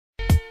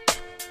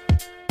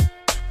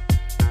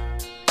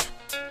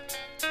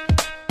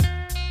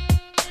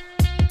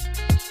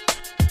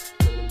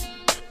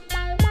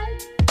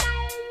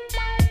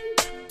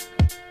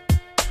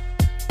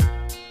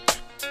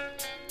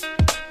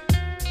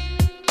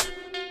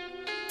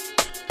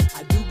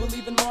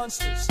even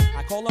monsters.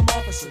 I call them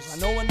officers. I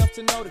know enough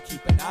to know to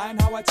keep an eye on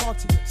how I talk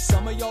to you.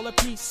 Some of y'all are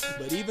peace,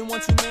 but even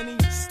one too many,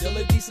 still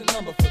a decent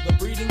number for the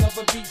breeding of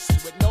a beast.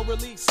 With no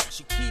release,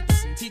 she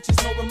keeps and teaches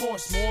no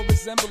remorse. More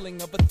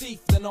resembling of a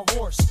thief than a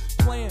horse.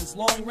 Plans,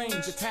 long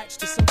range, attached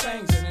to some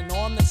fangs, and an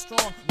arm that's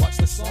strong. Watch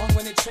the song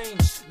when it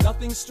changed.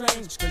 Nothing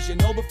strange, cause you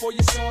know before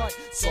you saw it,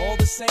 it's all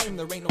the same.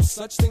 There ain't no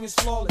such thing as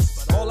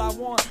flawless, but all I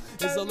want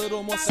is a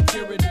little more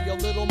security, a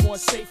little more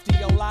safety,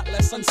 a lot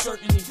less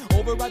uncertainty.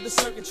 Override the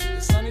circuitry,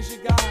 the sun is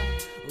your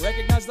guide.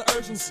 Recognize the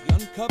urgency,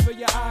 uncover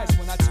your eyes.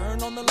 When I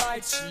turn on the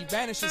lights, she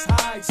vanishes,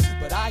 hides,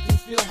 but I can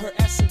feel her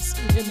essence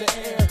in the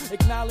air.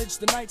 Acknowledge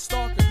the night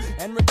stalker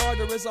and regard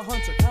her as a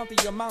hunter. Count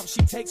the amount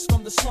she takes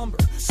from the slumber.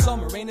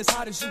 Summer ain't as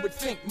hot as you would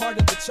think.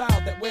 Martyr the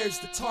child that wears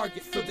the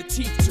target for the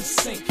teeth to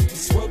sink.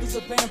 This world is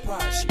a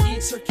vampire, she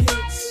eats her kids.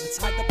 Let's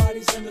hide the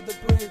bodies under the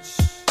bridge.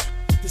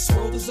 This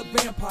world is a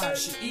vampire,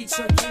 she eats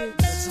her kids.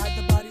 Let's hide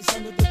the bodies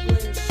under the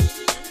bridge.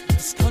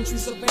 This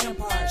country's a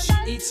vampire, she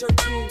eats her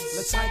kids.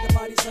 Let's hide the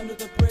bodies under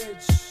the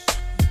bridge.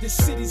 This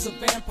city's a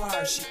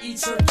vampire, she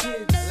eats her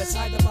kids. Let's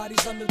hide the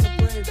bodies under the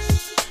bridge.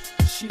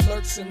 She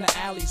lurks in the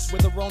alleys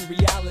with her own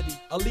reality.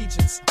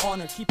 Allegiance,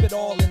 honor, keep it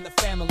all in the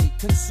family.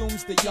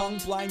 Consumes the young,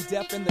 blind,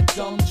 deaf, and the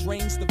dumb.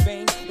 Drains the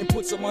vein and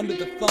puts them under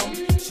the thumb.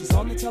 She's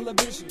on the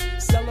television,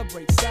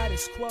 celebrate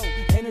status quo.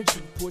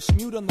 Energy, push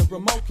mute on the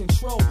remote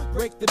control.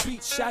 Break the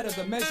beat, shatter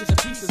the measures to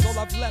pieces. All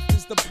I've left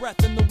is the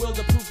breath and the will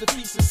to prove the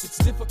thesis. It's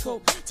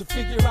difficult to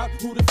figure out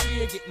who to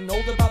fear. Getting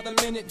older by the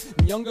minute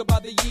and younger by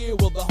the year.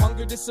 Will the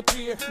hunger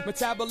disappear?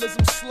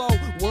 Metabolism slow.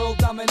 World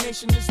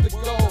domination is the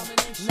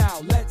goal.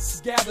 Now let's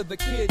gather the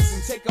kids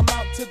and take them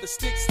out to the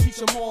sticks, teach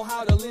them all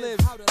how to live.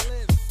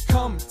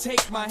 Come,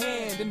 take my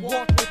hand and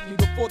walk with me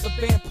before the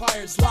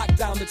vampires lock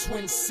down the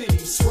Twin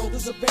Cities. This world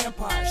is a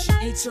vampire, she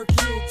eats her kids.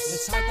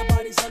 Let's hide the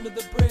bodies under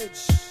the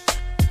bridge.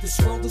 This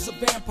world is a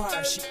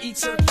vampire, she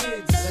eats her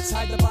kids. Let's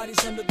hide the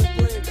bodies under the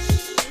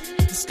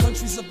bridge. This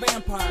country's a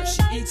vampire,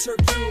 she eats her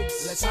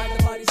kids. Let's hide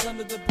the bodies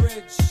under the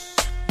bridge.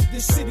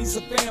 This city's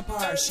a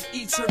vampire, she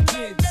eats her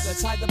kids.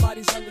 Let's hide the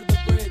bodies under the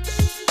bridge.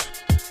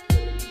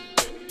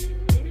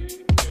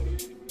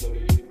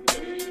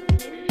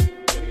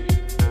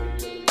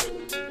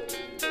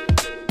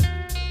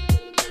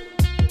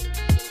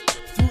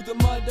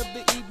 The mud of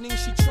the evening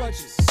she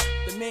trudges.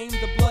 The name,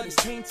 the blood is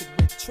tainted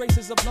with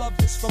traces of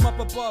loveless from up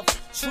above.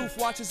 Truth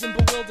watches in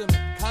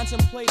bewilderment,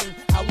 contemplating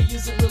how he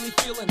isn't really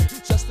feeling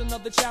it. Just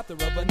another chapter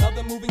of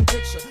another moving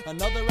picture,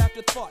 another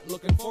afterthought,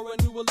 looking for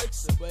a new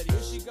elixir. But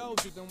here she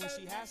goes, even when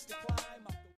she has to climb.